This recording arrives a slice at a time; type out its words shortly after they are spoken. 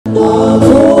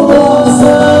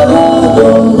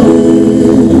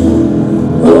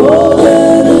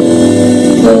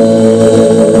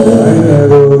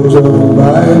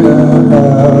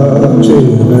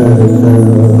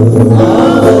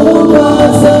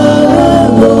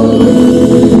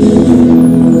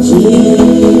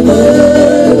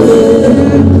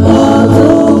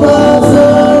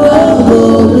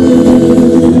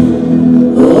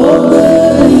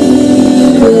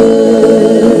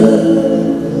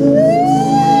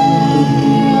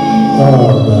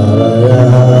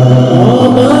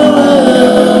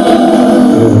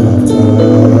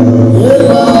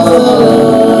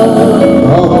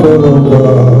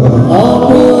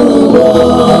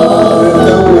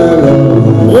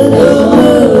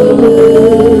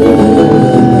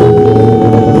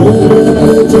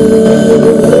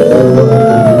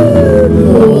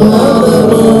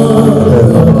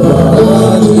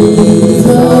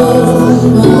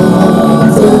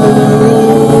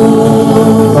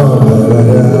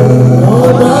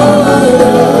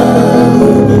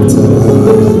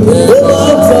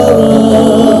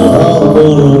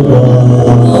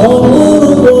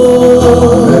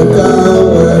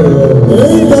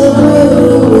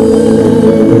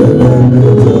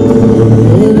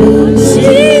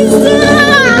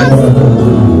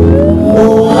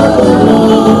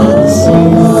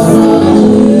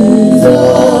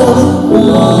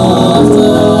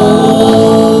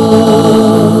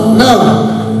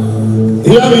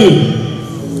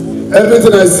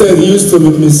Everything I said used to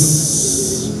be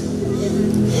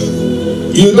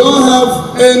You don't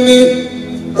have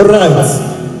any right,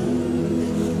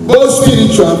 both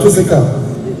spiritual and physical,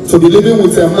 to be living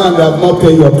with a man that have not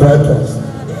paid your bride price.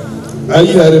 Are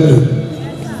you hearing me?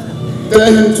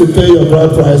 Tell him to pay your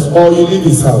bride price or you leave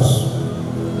his house.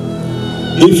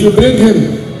 If you bring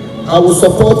him, I will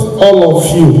support all of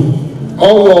you,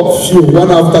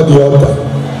 one after the other.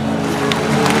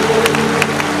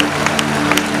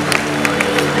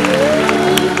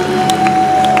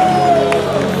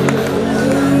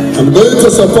 I'm going to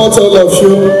support all of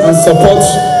you and support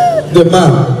the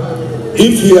man.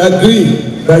 If he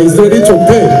agrees that he's ready to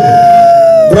pay,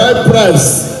 bride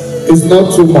price is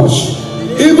not too much.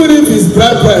 Even if it's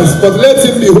bride price, but let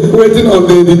him be waiting on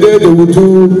the day they will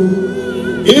do.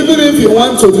 Even if you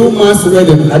want to do mass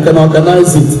wedding, I can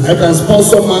organize it. I can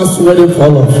sponsor mass wedding for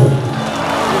all of you.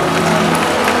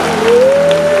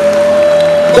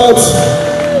 But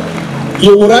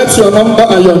you will write your number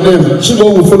and your name.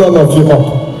 Chibo will follow all of you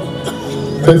up.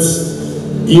 But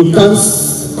you can't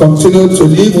continue to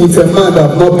live with a man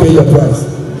that will not pay your price.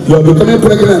 You are becoming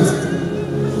pregnant.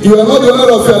 You are not the owner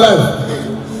of your life.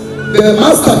 The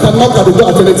master can knock at the door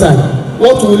at any time.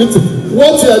 What will it?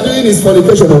 What you are doing is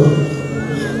fornication.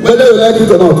 Whether you like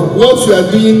it or not, what you are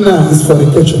doing now is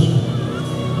fornication.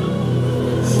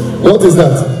 What is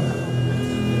that?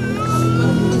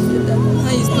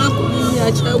 He's not calling me a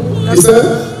child. He said?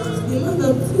 The man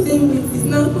I'm playing with is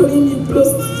not calling me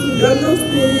prostitute. I'm not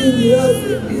staying in the house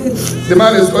again. The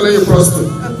man is calling you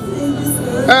prostitute. I'm saying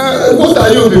this. What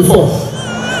are you before?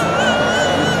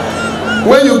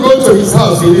 When you go to his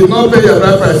house, he did not pay your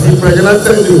bride price. He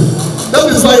impregnated you. That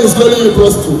is why he's calling you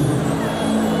prostitute.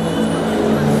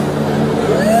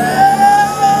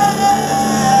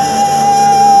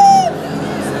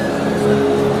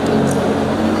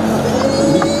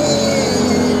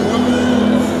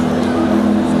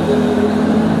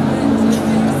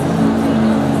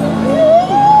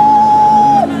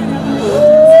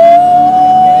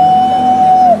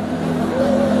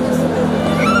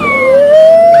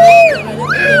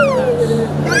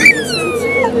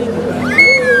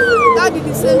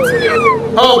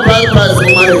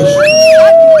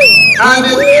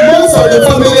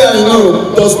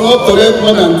 Collect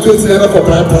more than 20 naira for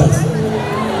bride price.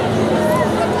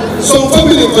 Some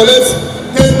family collect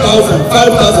 10,000,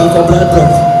 5,000 for bride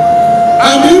price.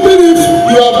 And even if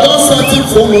you have done something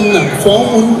for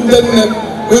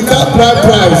without bride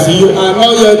price, you are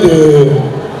not yet the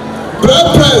bride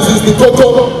price is the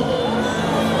total.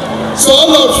 So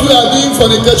all of you are doing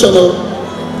fornication.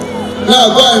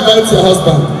 Now go and invite your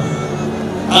husband.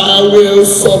 I will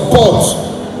support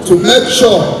to make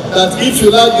sure that if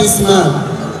you like this man,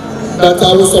 that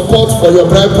I will support for your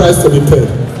bride price to be paid.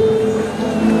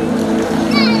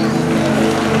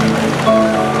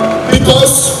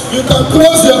 Because you can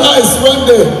close your eyes one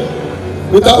day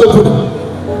without opening.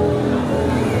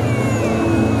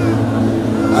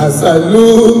 As I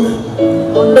look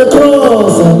on the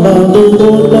cross and I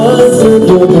don't rise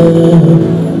again,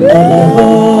 and I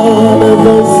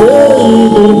never say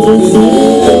to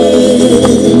cease,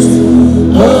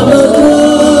 and I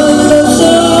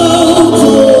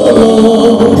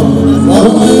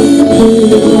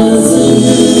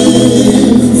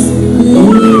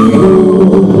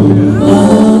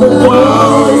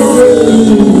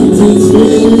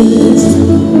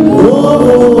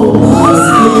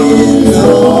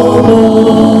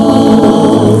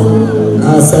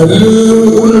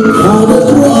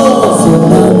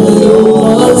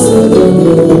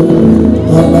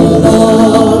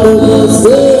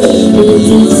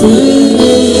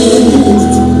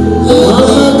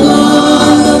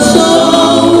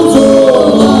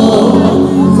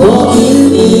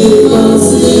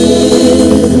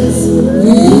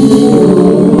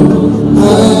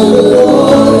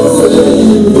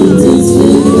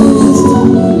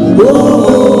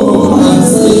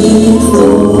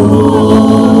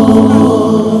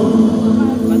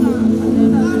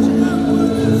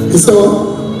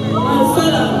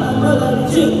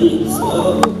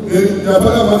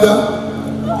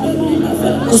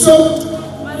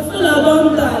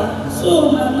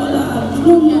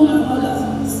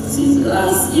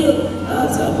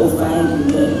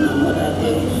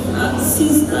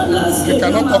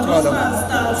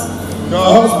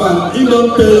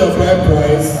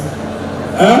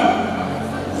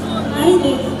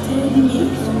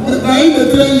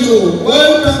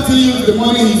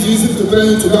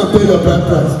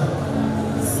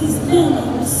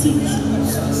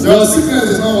your sickness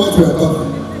is not what we are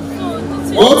talking.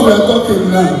 What we are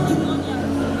talking now.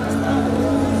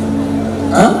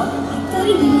 Huh?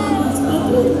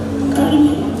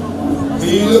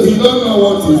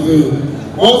 he's doing.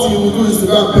 What he will do is to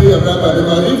go and pay your bride price,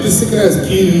 because if the sickness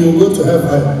kills you, you will go to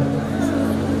hellfire.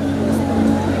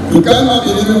 You cannot be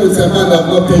living with a man that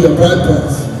will not pay your bride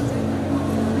price.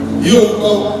 You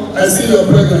go, I see you're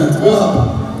pregnant. What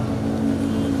happened?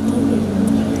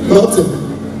 Nothing.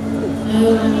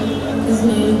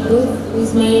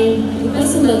 It's the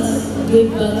person that gave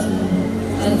birth to me,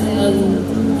 that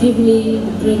gave me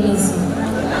the pregnancy.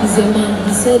 He's a man.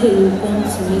 He said he will come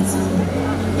to meet me.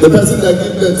 The person that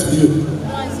gave birth to you?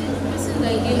 No, I said the person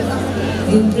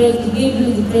that gave me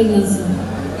the pregnancy.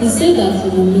 He said that he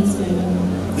will meet my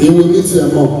mom. He will meet your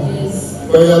mom? Yes.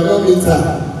 But you have not met her?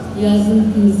 He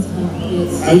hasn't met her,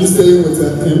 yes. Are you staying with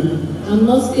him? I'm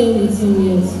not staying with him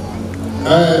yet.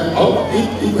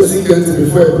 If was going to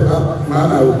before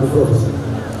man, I will prefer.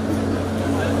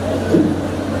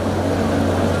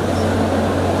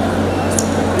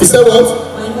 He said what?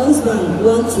 My husband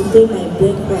wants to pay my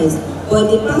bride price, but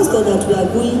the pastor that we are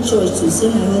going to church to say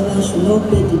my husband should not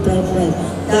pay the bride price.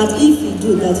 That if he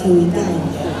do, that he will die.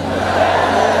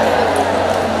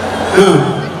 Now,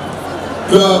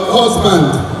 your husband,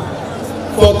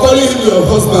 for calling him your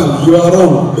husband, you are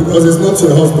wrong, because it's not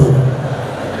your husband.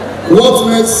 What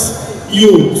makes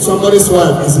you somebody's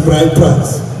wife is bride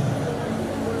price.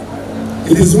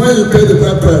 It is when you pay the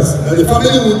bride price that the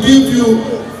family will give you,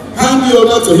 hand you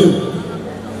over to him,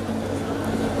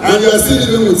 and you are still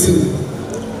living with him.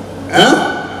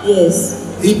 Yes.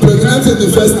 He pregnanted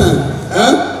the first time,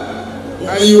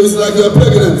 and you was like, you are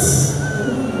pregnant.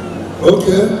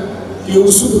 Okay, you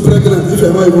will soon be pregnant if you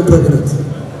are not even pregnant.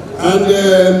 And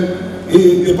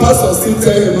the pastor still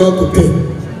tell him not to pay.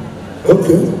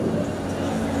 Okay.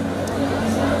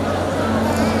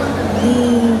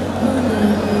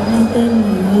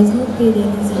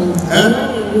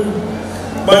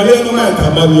 But you know my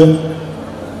Tabaria.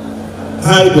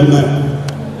 Hi, the man.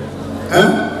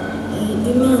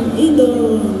 The man,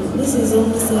 this is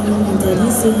almost 7 months. I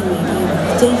didn't see him again.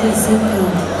 He changed his SIM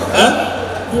card.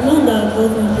 The man that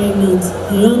got me pregnant,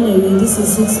 he ran away. This is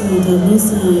 6 months. I didn't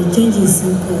see him. He changed his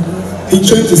SIM card. He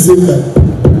changed his SIM card.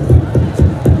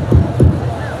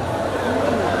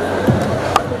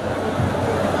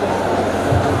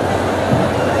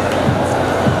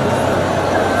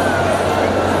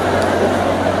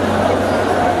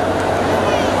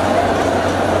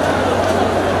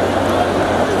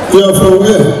 You are from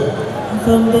where?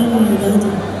 From Benue,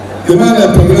 Daddy. The man that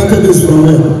pregnanted is from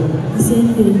where? The same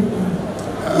thing.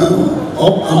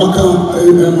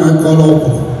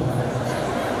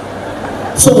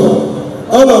 So,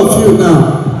 all of you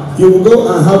now, you will go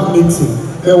and have meeting.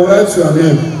 They will write your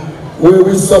name. We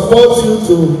will support you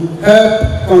to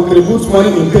help contribute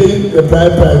money in paying the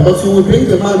bride price, but you will bring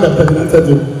the man that pregnanted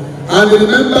you. And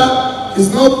remember,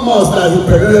 it's not must that he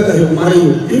pregnant that he will marry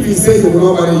you. If he says he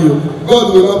will not marry you,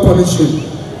 God will not punish him,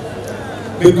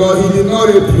 because he did not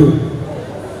rape you.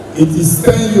 It is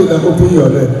telling you that open your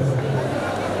leg.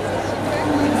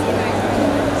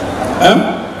 I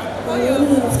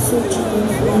only have 2 children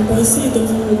for him, but I see he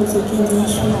doesn't want to get that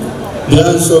shot. The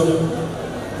answer?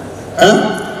 I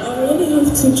already have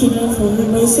 2 children for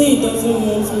him, but I say he doesn't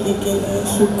want to get that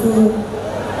should go.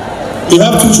 You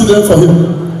have 2 children for him?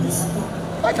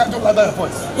 I can't talk like that,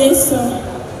 voice. Yes, sir.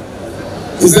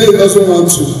 He said he doesn't want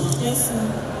to. Yes, sir.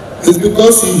 It's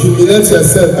because you humiliate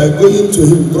yourself by going to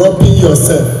him, dropping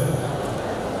yourself.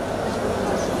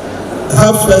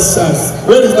 Have first chance.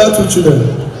 Where is that 2 children?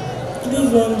 This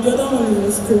one, the other one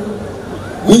is in school.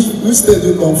 Which state do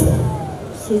you come from?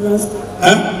 River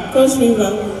State. Cross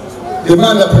River. The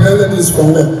man that pregnant is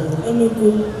from where? Enugu.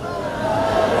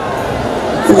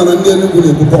 Come on, and then you go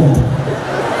to pump.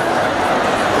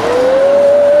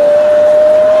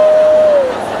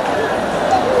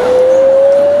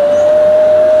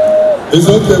 It's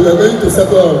okay, we're going to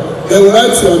settle. They will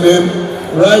write your name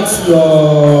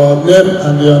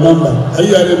and your number. Are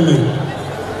you hearing me?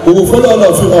 We will follow all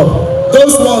of you up.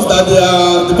 Those ones that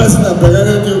the person that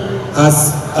pregnant you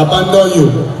has abandoned you,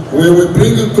 we will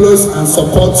bring you close and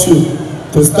support you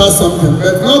to start something.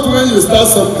 But not when you start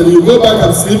something, you go back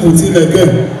and sleep with him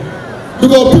again.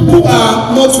 Because people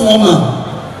are not normal.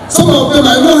 Some of them,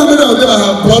 I know how many of them I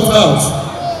have brought out.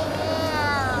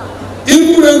 If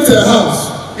you rent a house,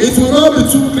 it will not be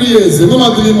 2-3 years, no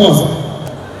matter 3 months.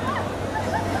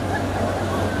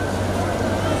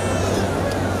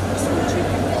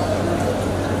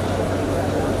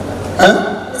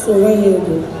 So 1 year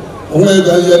ago. 1 year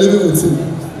ago, you are living with him.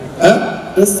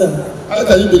 Yes, sir. How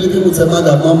can you be living with a man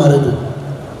that not married you?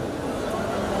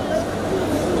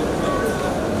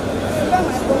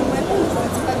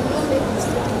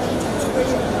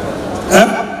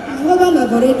 My husband has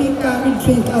have already carried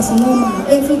drink as normal,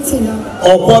 everything.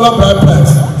 Or bride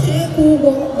price.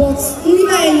 But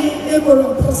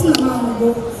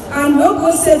and the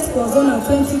whole set was on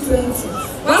 2020.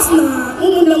 That's now,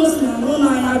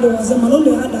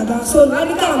 so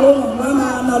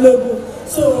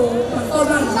so my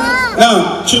husband is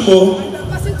now, Chibo,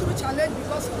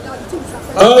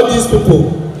 all these people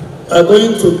are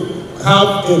going to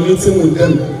have a meeting with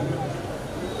them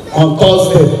on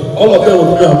Thursday. All of them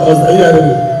will be on Thursday.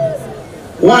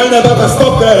 Why never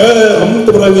stop there? I'm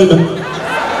to bring in.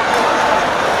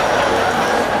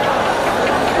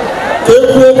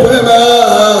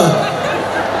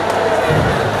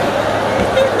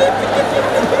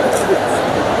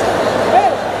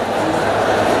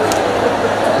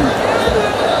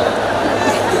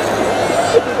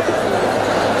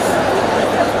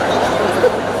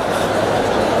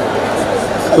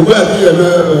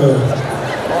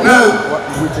 Now,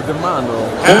 with the man,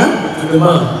 with the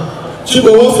man.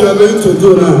 Chibo, what we are going to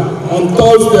do now, on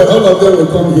Thursday, all of them will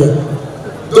come here.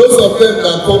 Those of them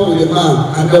that come with a man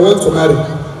and they want to marry,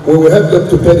 we will help them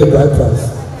to pay the bride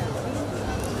price.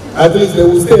 At least they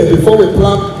will stay before we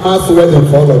plan mass wedding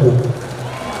for all of them.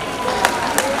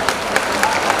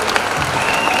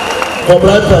 For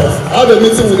bride price, have a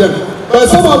meeting with them. But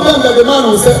some of them, that the man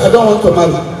will say, I don't want to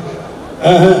marry.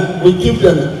 We keep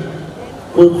them.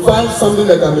 We find something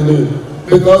that can be doing.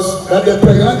 Because that they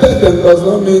pregnanted them does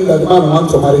not mean that the man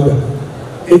wants to marry them.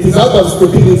 It is out of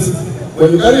stupidity.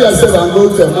 When you carry yourself and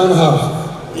go to a man's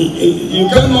house, you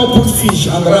cannot put fish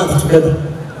and rat together.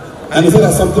 And you say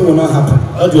that something will not happen.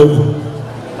 How do you do?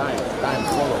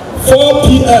 4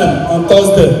 p.m. on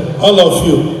Thursday, all of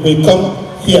you will come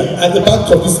here at the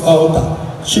back of this altar.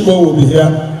 Shibo will be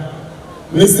here.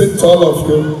 Listen to all of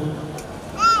you.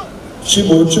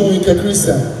 Shibo, Chumike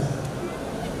Christian.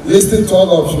 Listen to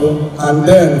all of you and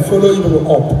then follow you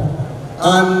up.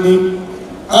 And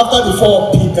after the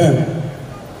 4 p.m.,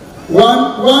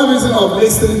 one reason of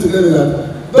listening to them is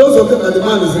that those of them that the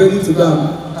man is ready to go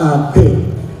and pay,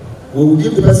 we will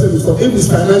give the person the stuff. If it's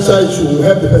financial issue, we will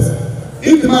help the person.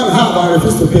 If the man have and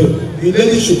refuse to pay, the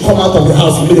lady should come out of the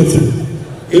house immediately.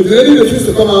 If the lady refuses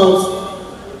to come out,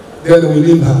 then we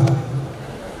leave her.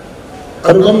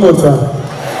 And one more time.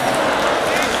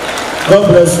 God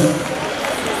bless you.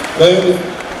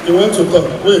 Then you want to talk.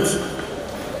 Wait.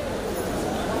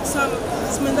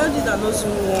 It's my daddy that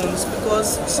doesn't want because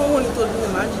someone told me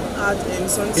my daddy had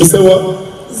something. You say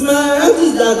what? It's my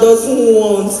daddy that doesn't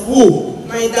want. Who?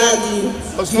 My daddy.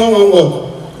 Does not want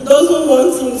what? Doesn't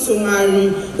want him to marry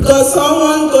because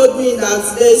someone told me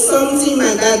that there's something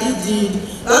my daddy did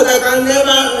that I can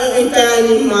never enter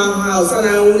any man's house and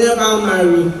I will never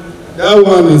marry. That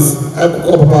one is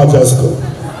Papa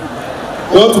Jasco.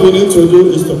 What we need to do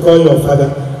is to call your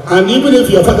father. And even if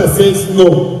your father says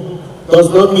no, does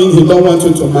not mean he don't want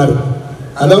you to marry.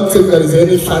 I don't think there is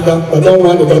any father that don't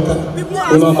want the daughter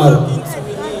to not marry.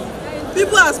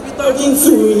 People has been talking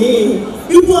to him.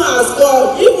 People has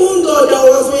called. Even though there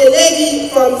was a lady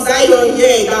from Zion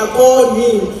here that called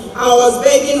me, I was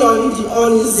begging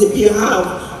on his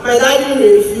behalf. My daddy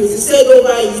refused. He said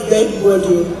over his dead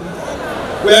body.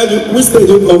 Which state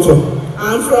do you come from?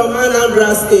 I'm from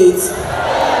Anambra State.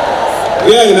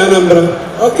 Where in Anambra?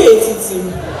 Okay, Titi.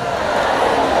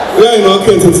 Where in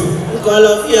Okay, Titi?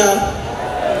 Golofia.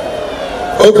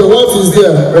 Okay, what is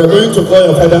there? We are going to call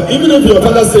your father. Even if your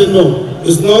father says no,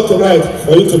 it's not right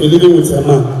for you to be living with a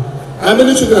man. How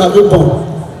many children have you born?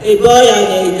 A boy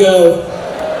and a girl.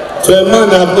 To a man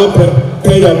that have not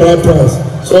paid your bride price.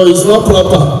 So it's not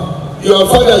proper. Your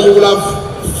father, you will have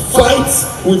fight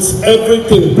with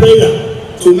everything,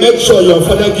 prayer, to make sure your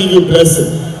father give you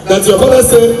blessing. That your father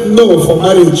said no for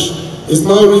marriage is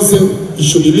no reason you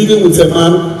should be living with a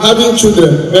man, having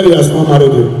children when he has not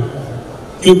married you.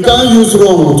 You can't use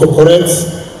wrong to correct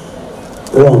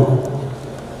wrong.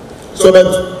 So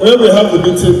that when we have the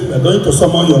meeting, we are going to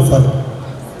summon your father.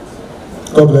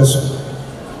 God bless you.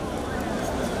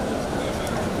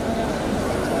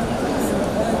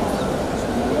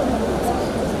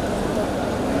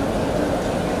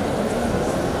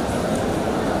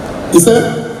 He said,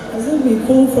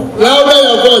 louder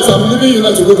your voice, I'm leaving you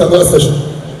now to go to another session.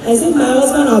 I said, my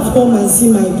husband have come and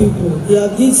see my people. They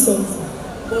have did something.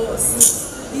 But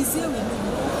he's here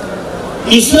with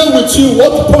me. He's here with you.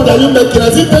 What point are you making?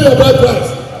 Has he paid your bride price?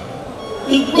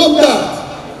 He broke that.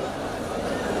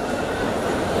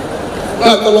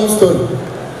 That's a long story.